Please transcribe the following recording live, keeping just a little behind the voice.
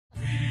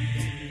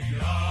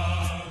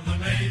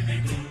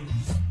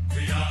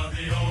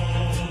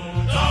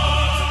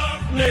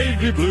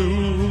Sydney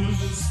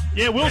Blues.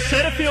 Yeah, Will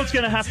Setterfield's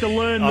going to have to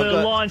learn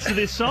the lines to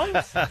this song.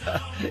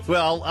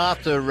 Well,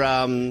 after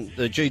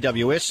the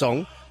GWS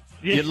song,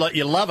 you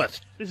love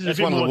it. It's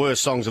one of the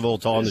worst songs of all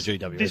time, the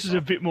GWS This is song.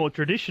 a bit more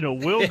traditional.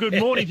 Will, good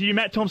morning to you.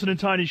 Matt Thompson and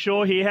Tony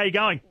Shaw here. How you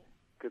going?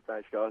 Good,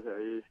 thanks, guys. How are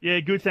you?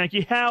 Yeah, good, thank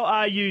you. How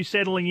are you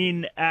settling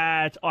in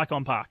at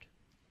Icon Park?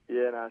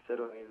 Yeah, no,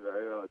 settling in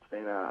very well. It's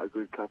been a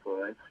good couple of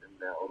weeks, and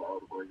all the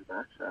older boys are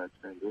back, so it's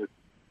been good.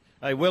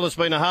 Hey, Will, it's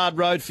been a hard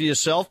road for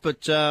yourself,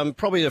 but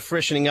probably the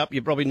freshening up,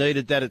 you probably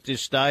needed that at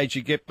this stage.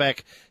 You get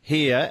back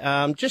here.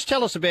 Just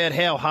tell us about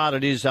how hard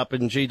it is up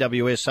in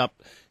GWS, up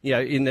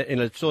in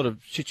a sort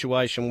of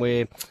situation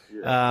where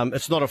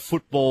it's not a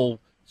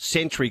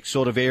football-centric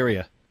sort of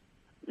area.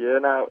 Yeah,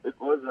 no, it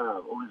was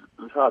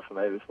hard for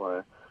me with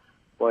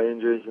my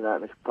injuries and that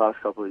in the past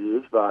couple of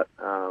years, but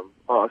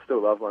I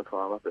still love my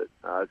time up at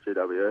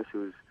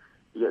GWS.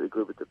 You get the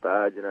good with the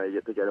bad, you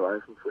get to get away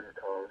from footy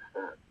times.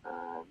 But,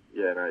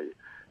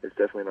 it's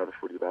definitely not a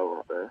footy battle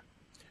up there.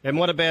 And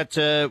what about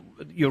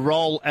your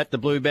role at the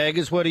Blue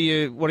Baggers? What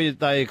are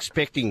they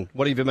expecting?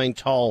 What have you been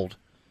told?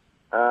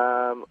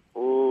 Well,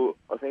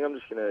 I think I'm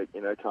just going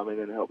to come in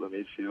and help the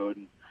midfield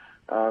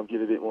and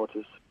give a bit more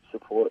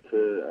support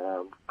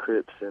to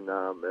Cripps and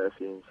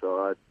Murphy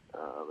inside.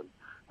 And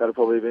that'll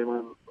probably be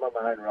my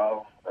main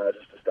role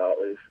just to start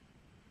with.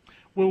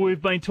 Well,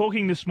 we've been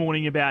talking this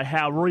morning about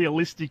how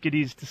realistic it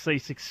is to see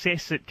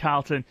success at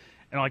Carlton,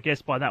 and I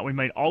guess by that we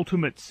mean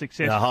ultimate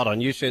success. Now, hold on.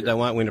 You said they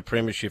won't win a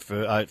premiership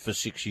for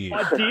 6 years.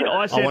 I did.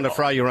 I want to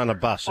throw you on a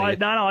bus. No,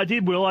 I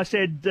did, Will. I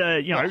said,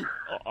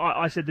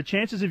 I said the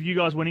chances of you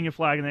guys winning a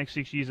flag in the next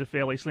 6 years are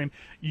fairly slim.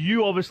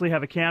 You obviously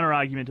have a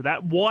counter-argument to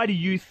that. Why do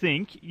you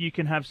think you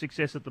can have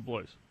success at the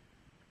Blues?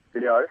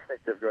 Yeah, I just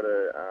think they've got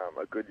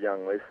a good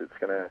young list that's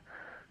going to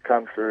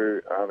come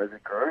through as a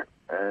group.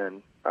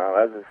 And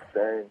as I've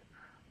seen,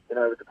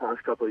 with the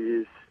past couple of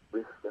years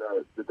with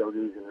the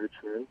Doggies in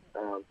Richmond,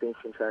 things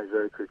can change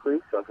very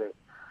quickly. So I think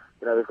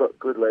they've got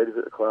good leaders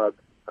at the club,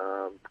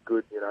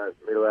 good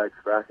middle-aged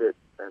bracket,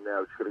 and now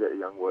we've just got to get the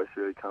young boys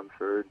to really come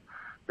through and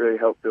really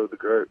help build the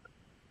group.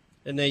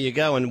 And there you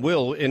go. And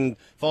Will, in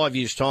 5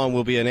 years' time,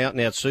 will be an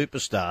out-and-out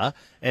superstar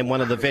and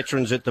one of the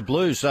veterans at the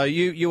Blues. So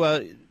you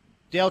are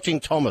Doubting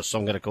Thomas,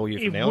 I'm going to call you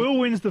from now on. If Will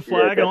wins the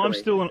flag and I'm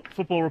still a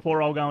football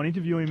reporter, I'll go and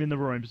interview him in the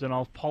rooms and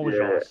I'll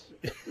apologise.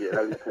 Yeah,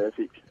 that'd be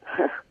perfect.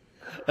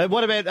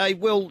 What about,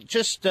 Will,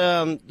 just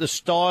the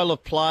style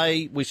of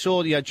play? We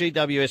saw the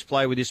GWS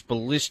play with this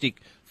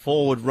ballistic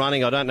forward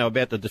running. I don't know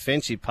about the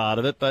defensive part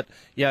of it, but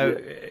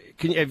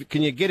can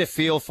you get a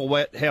feel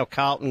for how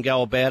Carlton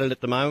go about it at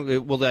the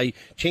moment? Will they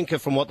tinker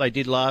from what they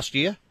did last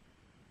year?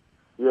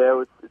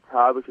 Yeah, it's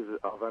hard because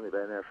I've only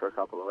been there for a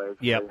couple of weeks.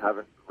 Yep.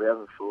 We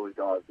haven't fully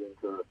dived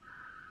into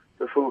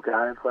the full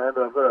game plan,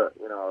 but I've got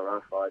a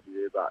rough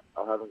idea, but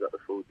I haven't got the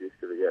full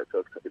gist of it yet,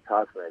 so it's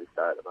hard for me to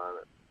say at the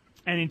moment.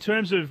 And in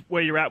terms of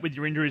where you're at with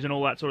your injuries and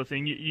all that sort of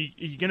thing,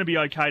 you're going to be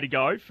okay to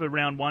go for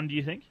round one, do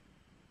you think?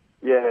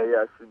 Yeah,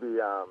 it should be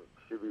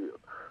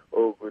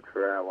all good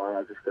for round one.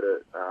 I've just got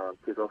to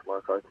tick off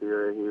my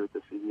criteria here with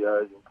the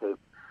physios and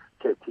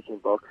keep ticking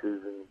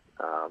boxes, and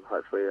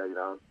hopefully,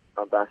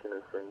 I'm back in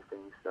the swing of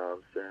things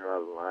sooner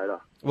rather than later.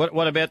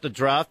 What about the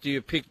draft? Do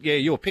you pick? Yeah,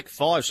 you'll pick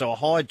 5, so a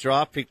high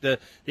draft pick. The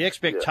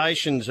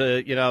expectations,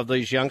 of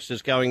these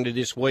youngsters going to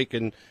this week,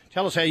 and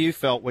tell us how you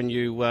felt when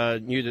you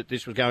knew that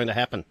this was going to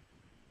happen.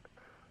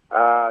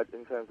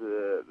 In terms of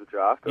the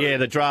draft? Yeah,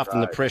 the draft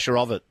and the pressure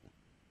of it.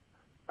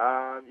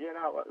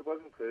 It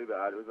wasn't too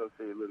bad. It was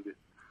obviously a little bit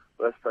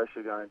less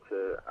pressure going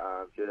to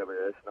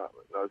GWS, not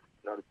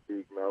a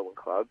big Melbourne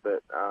club,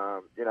 but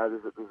there's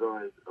always a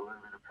little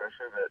bit of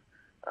pressure, but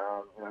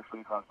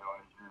footy clubs are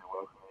always really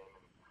welcoming,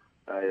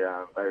 and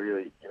they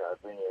really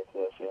bring you into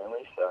their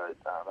family, so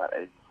that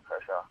eases the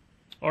pressure.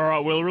 All right,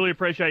 Will, really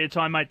appreciate your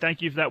time, mate.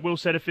 Thank you for that. Will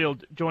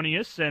Setterfield joining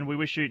us, and we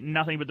wish you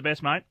nothing but the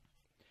best, mate.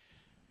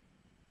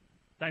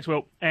 Thanks,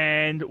 Will.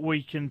 And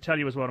we can tell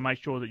you as well to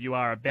make sure that you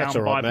are a Bound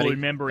by Blue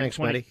member in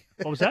 20... Matty.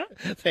 What was that?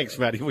 Thanks,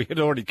 Matty. We had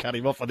already cut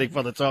him off, I think,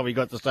 by the time we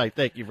got to say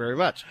thank you very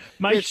much.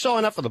 Mate,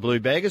 sign up for the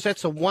Blue Baggers.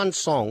 That's the one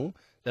song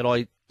that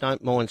I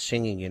don't mind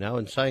singing,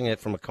 and saying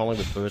that from a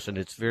Collingwood person,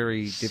 it's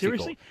very difficult.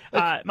 Seriously?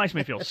 It makes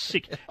me feel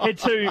sick. Head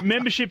to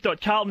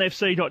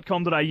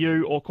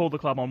membership.carltonfc.com.au or call the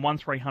club on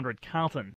 1300 Carlton.